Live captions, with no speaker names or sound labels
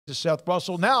to Seth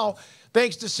Russell. Now,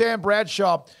 thanks to Sam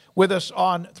Bradshaw with us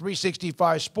on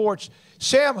 365 Sports.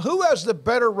 Sam, who has the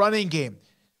better running game?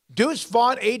 Deuce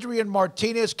Vaughn, Adrian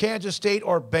Martinez, Kansas State,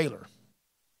 or Baylor?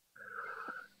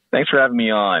 Thanks for having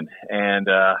me on. And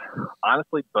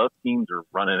honestly, both teams are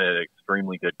running at an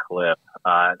extremely good clip.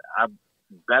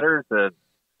 Better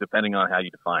depending on how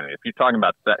you define it. If you're talking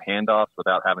about set handoffs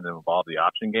without having to involve the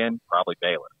option game, probably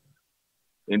Baylor.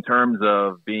 In terms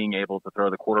of being able to throw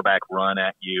the quarterback run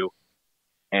at you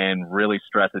and really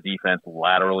stress the defense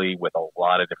laterally with a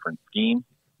lot of different schemes,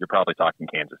 you're probably talking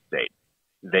Kansas State.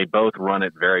 They both run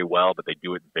it very well, but they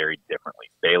do it very differently.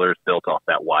 Baylor's built off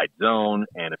that wide zone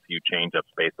and a few change-ups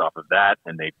based off of that,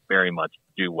 and they very much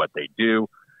do what they do.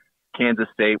 Kansas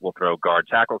State will throw guard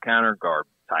tackle counter, guard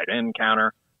tight end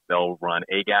counter. They'll run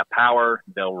A-gap power.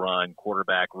 They'll run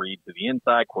quarterback read to the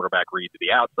inside, quarterback read to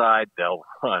the outside. They'll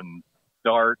run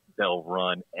start. They'll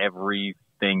run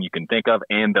everything you can think of,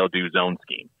 and they'll do zone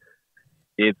scheme.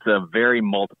 It's a very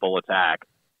multiple attack,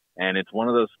 and it's one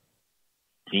of those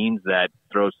teams that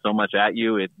throws so much at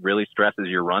you, it really stresses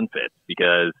your run fits,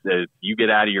 because if you get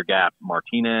out of your gap,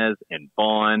 Martinez and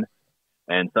Vaughn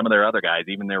and some of their other guys,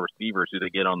 even their receivers who they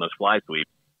get on those fly sweeps,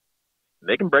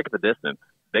 they can break the distance.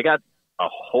 They got a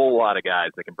whole lot of guys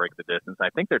that can break the distance. I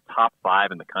think they're top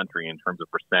 5 in the country in terms of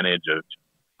percentage of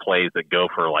plays that go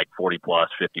for like 40 plus,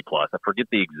 50 plus. I forget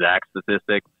the exact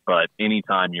statistics, but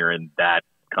anytime you're in that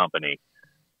company,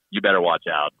 you better watch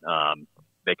out.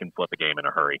 They can flip a game in a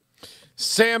hurry.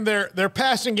 Sam, their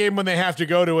passing game when they have to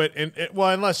go to it, and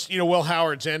unless Will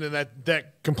Howard's in, and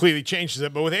that completely changes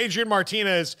it. But with Adrian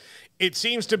Martinez, it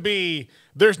seems to be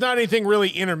there's not anything really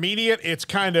intermediate. It's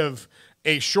kind of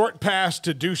a short pass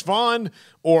to Deuce Vaughn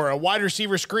or a wide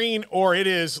receiver screen, or it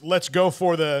is let's go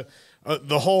for the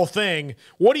whole thing.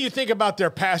 What do you think about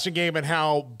their passing game and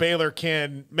how Baylor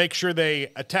can make sure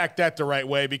they attack that the right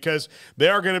way, because they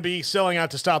are going to be selling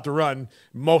out to stop the run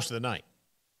most of the night?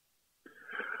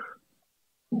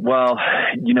 Well,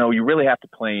 you really have to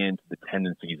play into the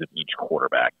tendencies of each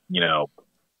quarterback.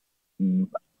 In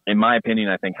my opinion,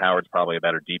 I think Howard's probably a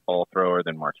better deep ball thrower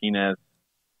than Martinez,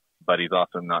 but he's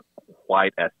also not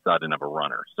quite as sudden of a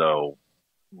runner. So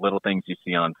little things you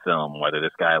see on film, whether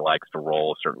this guy likes to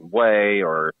roll a certain way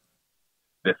or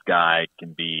this guy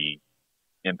can be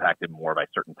impacted more by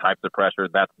certain types of pressure,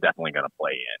 that's definitely going to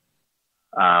play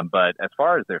in. But as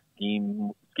far as their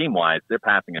scheme-wise, their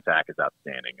passing attack is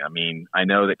outstanding. I mean, I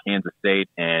know that Kansas State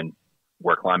and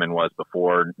where Kleiman was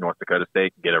before North Dakota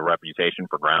State get a reputation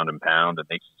for ground and pound, and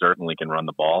they certainly can run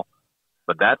the ball.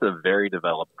 But that's a very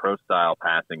developed pro-style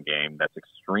passing game that's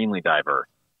extremely diverse.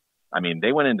 I mean,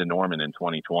 they went into Norman in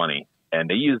 2020, and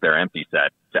they used their empty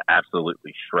set to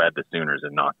absolutely shred the Sooners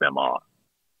and knock them off.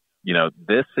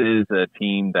 This is a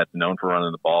team that's known for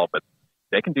running the ball, but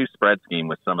they can do spread scheme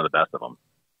with some of the best of them.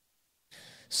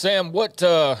 Sam, what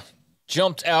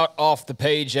jumped out off the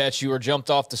page at you or jumped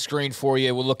off the screen for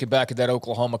you when looking back at that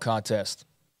Oklahoma contest?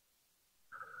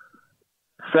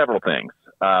 Several things.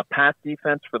 Pass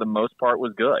defense, for the most part,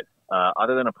 was good.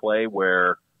 Other than a play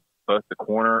where both the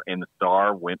corner and the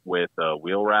star went with a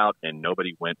wheel route and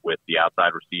nobody went with the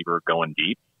outside receiver going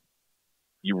deep,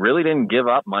 you really didn't give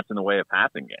up much in the way of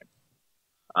passing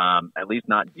game, at least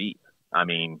not deep. I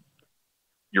mean,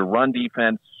 your run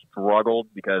defense struggled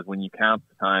because when you count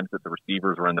the times that the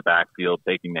receivers were in the backfield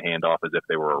taking the handoff as if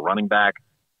they were a running back,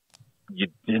 you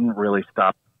didn't really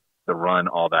stop the run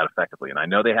all that effectively. And I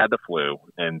know they had the flu,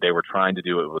 and they were trying to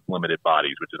do it with limited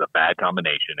bodies, which is a bad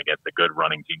combination against a good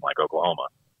running team like Oklahoma.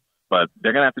 But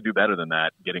they're going to have to do better than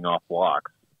that getting off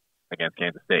blocks against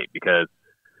Kansas State, because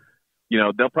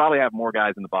they'll probably have more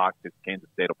guys in the box because Kansas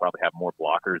State will probably have more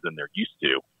blockers than they're used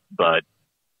to. But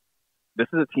this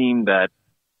is a team that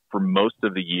for most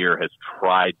of the year has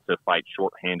tried to fight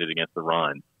shorthanded against the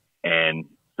run. And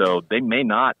so they may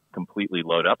not completely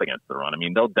load up against the run. I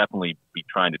mean, they'll definitely be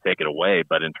trying to take it away,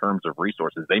 but in terms of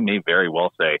resources, they may very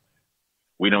well say,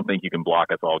 we don't think you can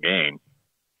block us all game,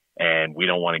 and we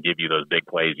don't want to give you those big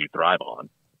plays you thrive on.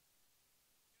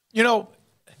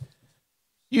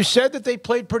 You said that they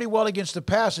played pretty well against the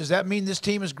pass. Does that mean this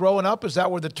team is growing up? Is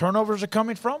that where the turnovers are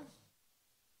coming from?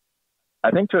 I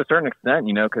think to a certain extent,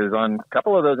 because on a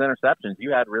couple of those interceptions,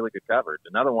 you had really good coverage.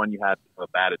 Another one, you had a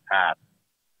batted pass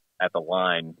at the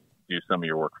line do some of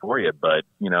your work for you. But,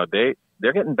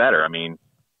 they're getting better. I mean,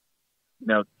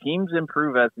 teams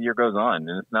improve as the year goes on,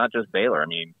 and it's not just Baylor. I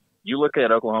mean, you look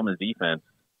at Oklahoma's defense,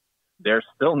 they're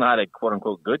still not a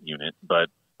quote-unquote good unit, but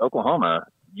Oklahoma,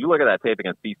 you look at that tape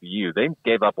against TCU, they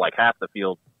gave up like half the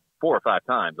field 4 or 5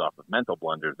 times off of mental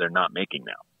blunders they're not making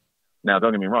now. Now,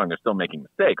 don't get me wrong, they're still making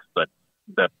mistakes, but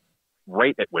the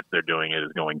rate at which they're doing it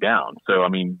is going down. So, I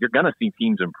mean, you're going to see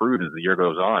teams improve as the year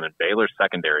goes on, and Baylor's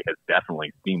secondary has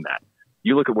definitely seen that.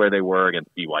 You look at where they were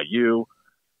against BYU,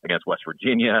 against West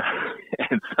Virginia,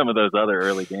 and some of those other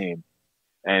early games,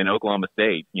 and Oklahoma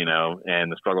State, you know,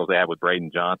 and the struggles they had with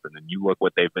Braden Johnson, and you look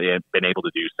what they've been able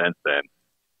to do since then.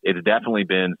 It's definitely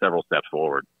been several steps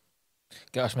forward.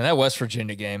 Gosh, man, that West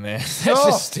Virginia game, man,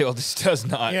 that just does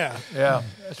not. Yeah.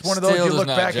 It's one of those, you look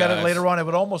back at it later on, it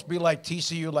would almost be like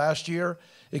TCU last year,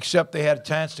 except they had a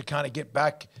chance to kind of get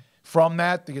back from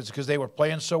that because they were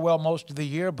playing so well most of the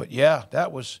year. But, yeah,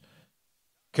 that was –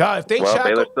 God, if they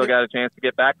Baylor still got a chance to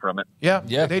get back from it. Yeah,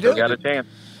 they do. Still got a chance.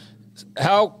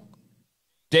 How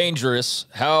dangerous,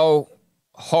 how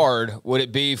hard would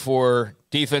it be for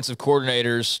defensive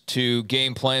coordinators to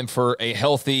game plan for a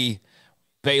healthy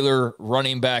Baylor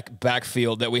running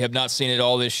backfield that we have not seen at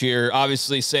all this year?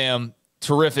 Obviously, Sam,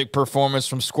 terrific performance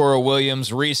from Squirrel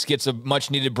Williams. Reese gets a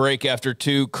much-needed break after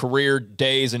 2 career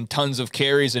days and tons of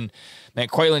carries. And, man,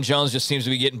 Quaylon Jones just seems to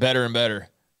be getting better and better.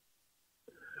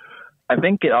 I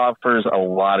think it offers a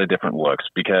lot of different looks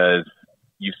because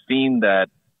you've seen that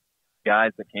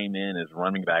guys that came in as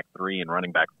running back 3 and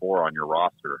running back 4 on your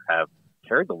roster have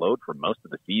carried the load for most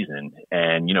of the season.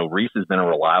 And, you know, Reese has been a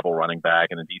reliable running back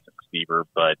and a decent receiver,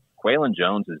 but Quaylon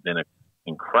Jones has been an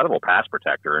incredible pass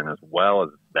protector. And as well as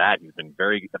that, he's been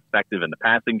very effective in the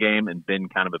passing game and been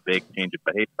kind of a big change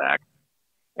of pace back.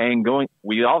 And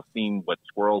we all seen what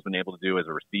Squirrel's been able to do as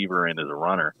a receiver and as a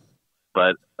runner.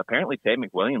 But apparently Tate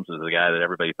McWilliams was the guy that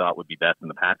everybody thought would be best in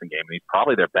the passing game. And he's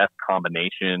probably their best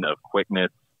combination of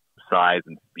quickness, size,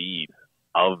 and speed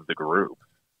of the group.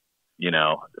 You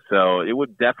know, so it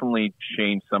would definitely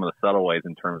change some of the subtle ways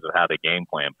in terms of how they game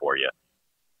plan for you.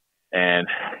 And,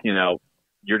 you know,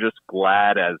 you're just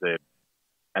glad as a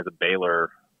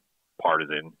Baylor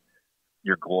partisan,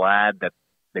 you're glad that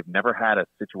they've never had a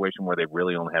situation where they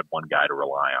really only had one guy to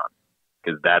rely on,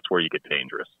 because that's where you get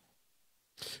dangerous.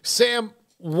 Sam,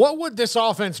 what would this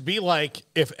offense be like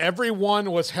if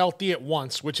everyone was healthy at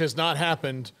once, which has not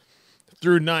happened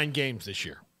through 9 games this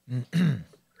year?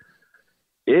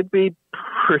 It'd be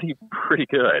pretty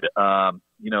good.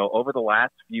 You know, over the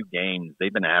last few games,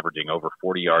 they've been averaging over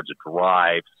 40 yards a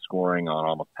drive, scoring on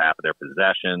almost half of their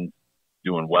possessions,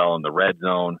 doing well in the red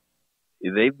zone.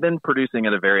 They've been producing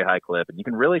at a very high clip, and you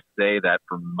can really say that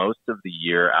for most of the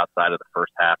year outside of the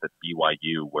first half at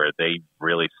BYU, where they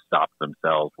really stopped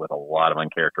themselves with a lot of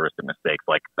uncharacteristic mistakes,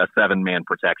 like a 7-man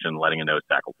protection letting a nose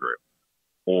tackle through,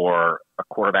 or a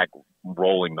quarterback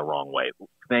rolling the wrong way,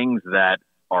 things that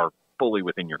are fully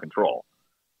within your control.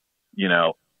 You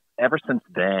know, ever since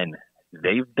then,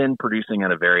 they've been producing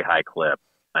at a very high clip,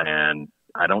 and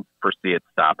I don't foresee it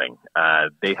stopping.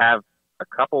 They have a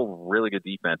couple really good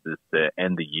defenses to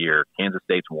end the year. Kansas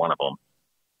State's one of them.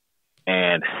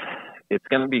 And it's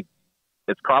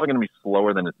probably going to be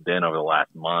slower than it's been over the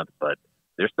last month, but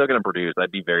they're still going to produce.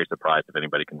 I'd be very surprised if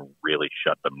anybody can really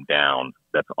shut them down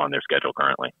that's on their schedule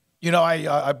currently. You know,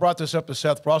 I brought this up to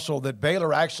Seth Russell that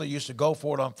Baylor actually used to go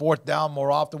for it on 4th down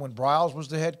more often when Briles was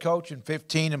the head coach in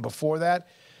 15 and before that.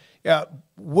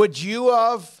 Would you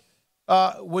have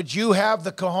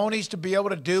the cojones to be able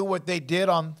to do what they did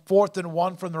on 4th and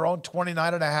 1 from their own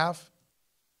 29 and a half?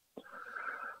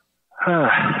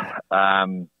 I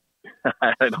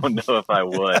don't know if I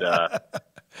would.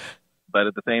 But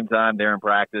at the same time, they're in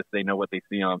practice. They know what they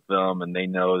see on film, and they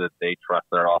know that they trust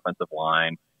their offensive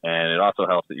line. And it also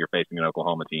helps that you're facing an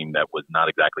Oklahoma team that was not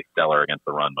exactly stellar against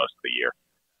the run most of the year.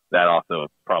 That also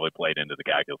probably played into the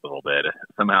calculus a little bit.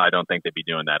 Somehow I don't think they'd be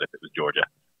doing that if it was Georgia.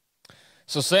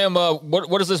 So, Sam,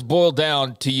 what does this boil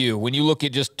down to you when you look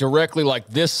at just directly like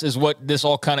this is what this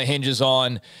all kind of hinges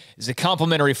on? Is it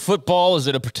complementary football? Is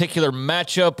it a particular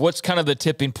matchup? What's kind of the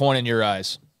tipping point in your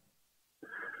eyes?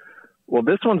 Well,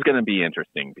 this one's going to be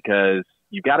interesting because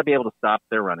you've got to be able to stop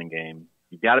their running game.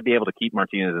 You've got to be able to keep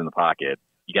Martinez in the pocket.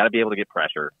 You got to be able to get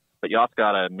pressure, but you also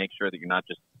got to make sure that you're not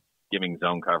just giving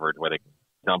zone coverage where they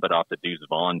dump it off to Deuce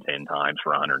Vaughn 10 times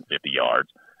for 150 yards.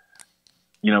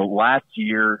 You know, last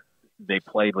year they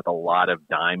played with a lot of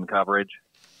dime coverage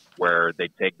where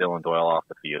they'd take Dylan Doyle off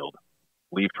the field,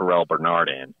 leave Terrell Bernard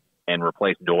in, and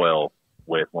replace Doyle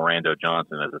with Lorando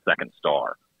Johnson as a second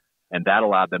star. And that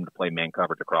allowed them to play man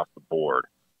coverage across the board.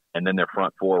 And then their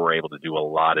front 4 were able to do a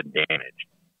lot of damage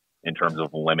in terms of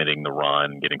limiting the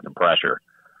run, getting some pressure.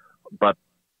 But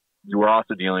you were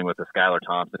also dealing with a Skylar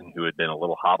Thompson who had been a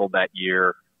little hobbled that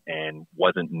year and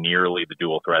wasn't nearly the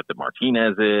dual threat that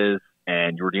Martinez is.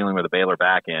 And you were dealing with a Baylor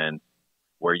back end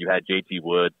where you had JT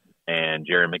Woods and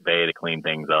Jerry McVay to clean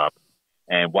things up.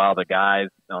 And while the guys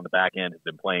on the back end have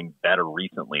been playing better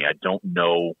recently, I don't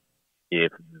know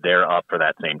if they're up for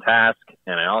that same task.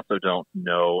 And I also don't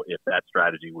know if that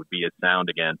strategy would be as sound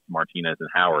against Martinez and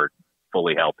Howard,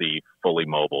 fully healthy, fully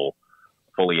mobile,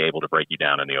 fully able to break you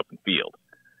down in the open field.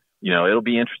 You know, it'll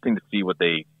be interesting to see what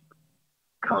they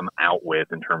come out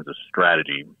with in terms of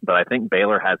strategy. But I think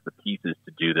Baylor has the pieces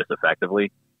to do this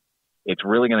effectively. It's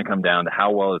really going to come down to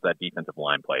how well does that defensive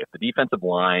line play. If the defensive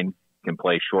line can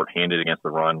play shorthanded against the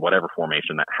run, whatever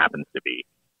formation that happens to be,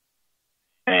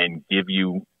 and give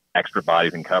you extra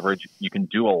bodies in coverage, you can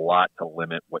do a lot to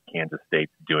limit what Kansas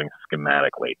State's doing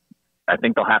schematically. I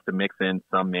think they'll have to mix in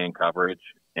some man coverage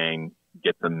and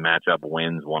get some matchup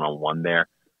wins one-on-one there.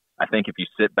 I think if you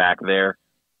sit back there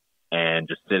and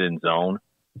just sit in zone,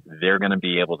 they're going to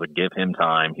be able to give him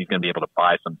time. He's going to be able to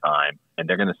buy some time, and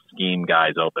they're going to scheme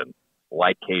guys open,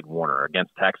 like Cade Warner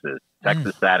against Texas.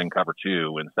 Texas sat in cover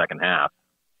 2 in the second half,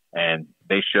 and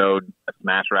they showed a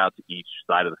smash route to each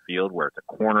side of the field where it's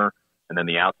a corner, and then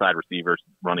the outside receivers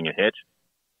running a hitch.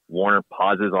 Warner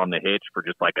pauses on the hitch for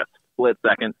just like a split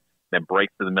second, then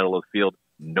breaks to the middle of the field,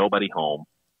 nobody home,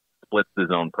 splits the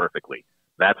zone perfectly.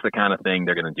 That's the kind of thing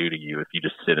they're going to do to you if you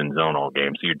just sit in zone all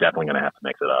game, so you're definitely going to have to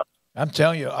mix it up. I'm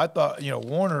telling you, I thought,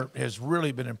 Warner has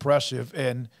really been impressive.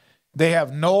 And they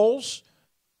have Knowles,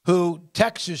 who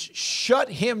Texas shut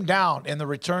him down in the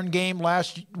return game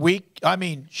last week. I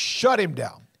mean, shut him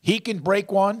down. He can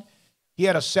break one. He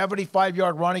had a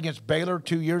 75-yard run against Baylor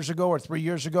 2 years ago or 3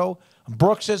 years ago.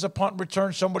 Brooks has a punt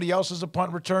return. Somebody else has a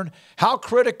punt return. How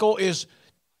critical is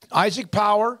Isaac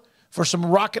Power for some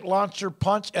rocket launcher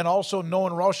punts, and also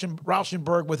Noah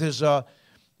Rauschenberg with his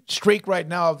streak right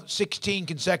now of 16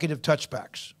 consecutive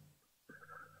touchbacks?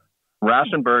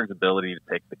 Rauschenberg's ability to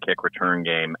take the kick return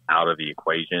game out of the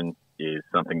equation is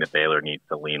something that Baylor needs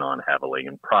to lean on heavily,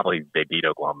 and probably they beat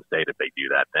Oklahoma State if they do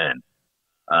that then.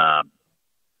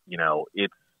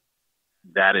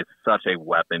 That is such a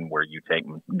weapon where you take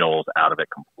Knowles out of it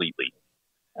completely.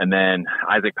 And then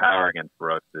Isaac Power against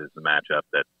Brooks is the matchup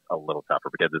that's a little tougher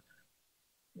because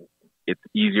it's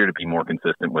easier to be more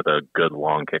consistent with a good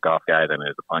long kickoff guy than it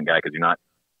is a punt guy, because you're not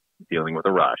dealing with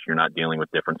a rush. You're not dealing with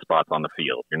different spots on the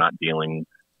field. You're not dealing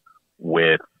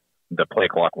with the play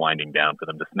clock winding down for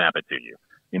them to snap it to you.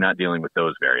 You're not dealing with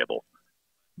those variables.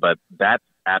 But that's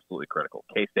absolutely critical.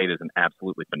 K-State is an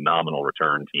absolutely phenomenal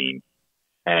return team.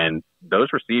 And those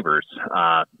receivers,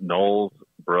 Knowles,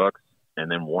 Brooks, and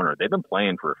then Warner, they've been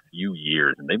playing for a few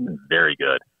years, and they've been very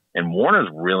good. And Warner's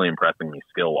really impressing me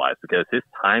skill-wise, because his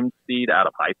time speed out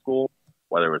of high school,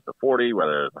 whether it was the 40,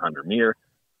 whether it was the 100-meter,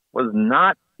 was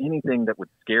not anything that would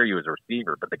scare you as a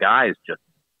receiver. But the guy is just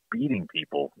beating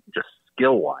people just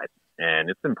skill-wise, and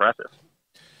it's impressive.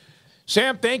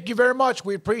 Sam, thank you very much.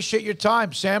 We appreciate your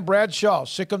time. Sam Bradshaw,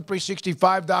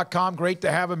 SicEm365.com. Great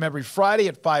to have him every Friday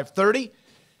at 5:30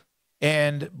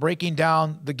 and breaking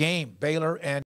down the game, Baylor and